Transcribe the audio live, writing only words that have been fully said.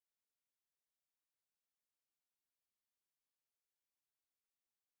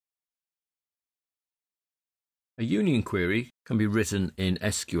A union query can be written in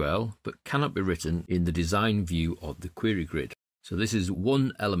SQL, but cannot be written in the design view of the query grid. So this is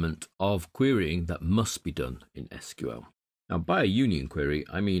one element of querying that must be done in SQL. Now, by a union query,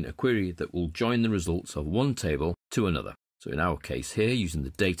 I mean a query that will join the results of one table to another. So in our case here, using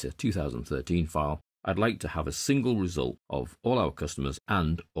the data 2013 file, I'd like to have a single result of all our customers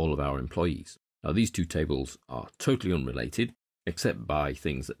and all of our employees. Now, these two tables are totally unrelated, except by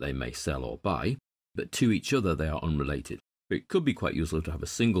things that they may sell or buy, but to each other they are unrelated. But it could be quite useful to have a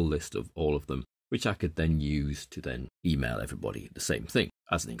single list of all of them, which I could then use to then email everybody the same thing,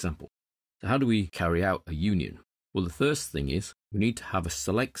 as an example. So how do we carry out a union? Well, the first thing is we need to have a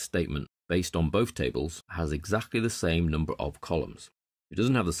select statement based on both tables that has exactly the same number of columns. If it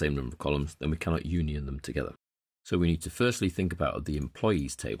doesn't have the same number of columns, then we cannot union them together. So we need to firstly think about the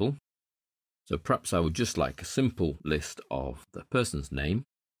employees table. So perhaps I would just like a simple list of the person's name.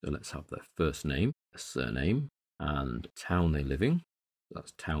 So let's have their first name, their surname, and town they live in. So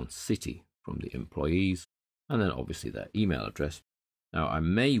that's town, city from the employees, and then obviously their email address. Now I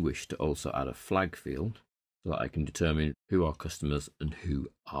may wish to also add a flag field so that I can determine who are customers and who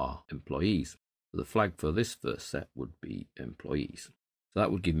are employees. So the flag for this first set would be employees. So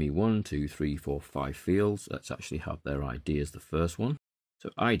that would give me 1, 2, 3, 4, 5 fields. Let's actually have their ID as the first one.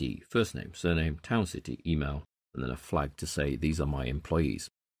 So ID, first name, surname, town, city, email, and then a flag to say these are my employees.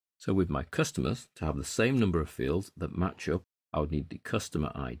 So with my customers, to have the same number of fields that match up, I would need the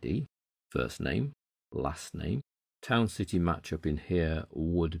customer ID, first name, last name. Town, city matchup in here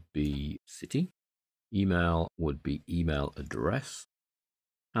would be city. Email would be email address.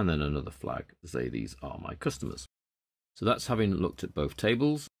 And then another flag to say these are my customers. So that's having looked at both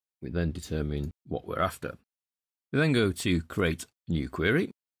tables. We then determine what we're after. We then go to create new query.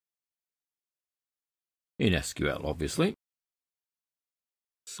 In SQL, obviously.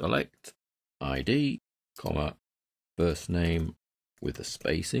 Select ID, comma, first name with a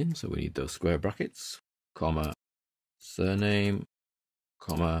space in, so we need those square brackets, comma, surname,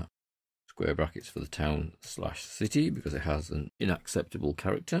 comma, square brackets for the town/city because it has an unacceptable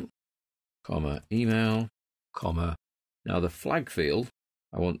character, comma, email, comma. Now the flag field,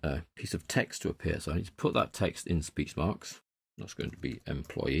 I want a piece of text to appear, so I need to put that text in speech marks. That's going to be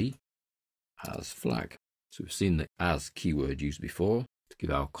employee as flag. So we've seen the as keyword used before to give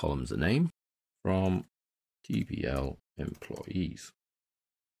our columns a name from TBL employees.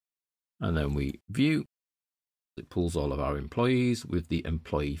 And then we view, it pulls all of our employees with the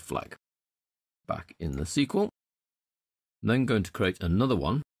employee flag. Back in the SQL. I'm then going to create another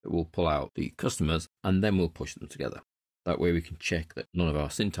one that will pull out the customers and then we'll push them together. That way we can check that none of our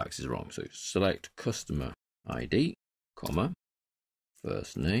syntax is wrong. So select customer ID, comma,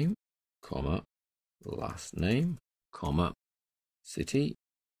 first name, comma, last name, comma, city,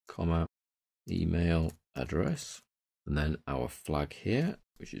 comma, email address, and then our flag here,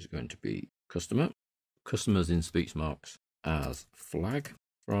 which is going to be customer. Customers in speech marks as flag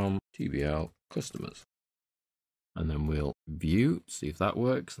from TBL customers. And then we'll view, see if that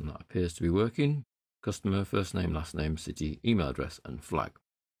works, and that appears to be working. Customer, first name, last name, city, email address, and flag.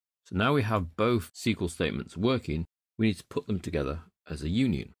 So now we have both SQL statements working, we need to put them together as a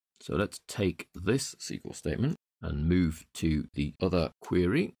union. So let's take this SQL statement and move to the other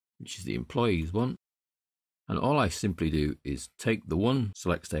query, which is the employees one. And all I simply do is take the one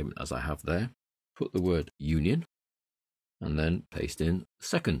select statement as I have there, put the word union, and then paste in the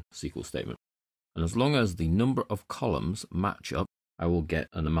second SQL statement. And as long as the number of columns match up, I will get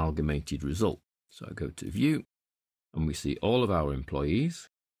an amalgamated result. So I go to view, and we see all of our employees,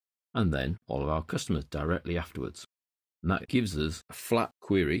 and then all of our customers directly afterwards. And that gives us a flat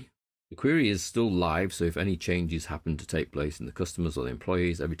query. The query is still live, so if any changes happen to take place in the customers or the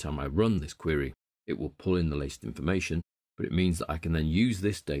employees, every time I run this query, it will pull in the latest information, but it means that I can then use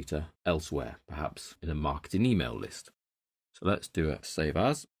this data elsewhere, perhaps in a marketing email list. So let's do a save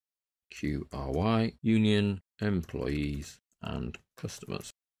as, QRY, union, employees, and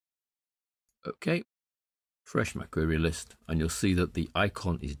customers. Okay, refresh my query list, and you'll see that the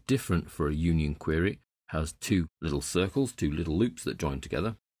icon is different for a union query. It has two little circles, two little loops that join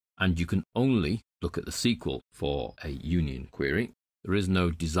together, and you can only look at the SQL for a union query. There is no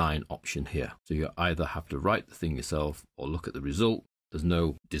design option here, so you either have to write the thing yourself or look at the result. There's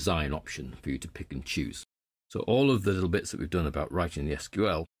no design option for you to pick and choose. So all of the little bits that we've done about writing the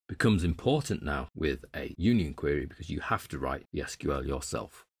SQL becomes important now with a union query because you have to write the SQL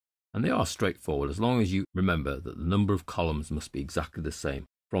yourself. And they are straightforward as long as you remember that the number of columns must be exactly the same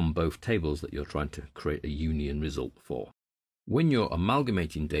from both tables that you're trying to create a union result for. When you're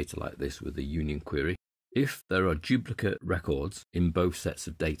amalgamating data like this with a union query, if there are duplicate records in both sets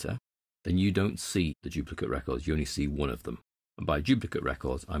of data, then you don't see the duplicate records, you only see one of them. And by duplicate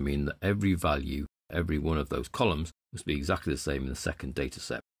records, I mean that every value, every one of those columns must be exactly the same in the second data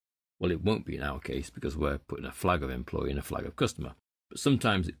set. Well, it won't be in our case because we're putting a flag of employee and a flag of customer. But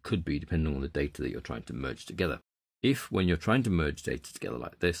sometimes it could be depending on the data that you're trying to merge together. If, when you're trying to merge data together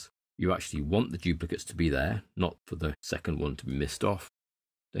like this, you actually want the duplicates to be there, not for the second one to be missed off,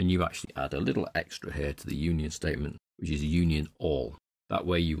 then you actually add a little extra here to the union statement, which is union all. That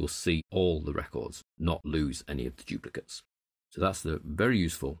way you will see all the records, not lose any of the duplicates. So that's the very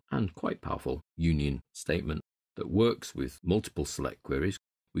useful and quite powerful union statement that works with multiple select queries.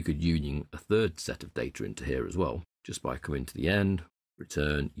 We could union a third set of data into here as well, just by coming to the end,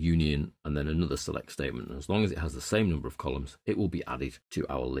 return, union, and then another select statement. And as long as it has the same number of columns, it will be added to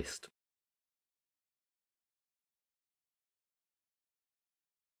our list.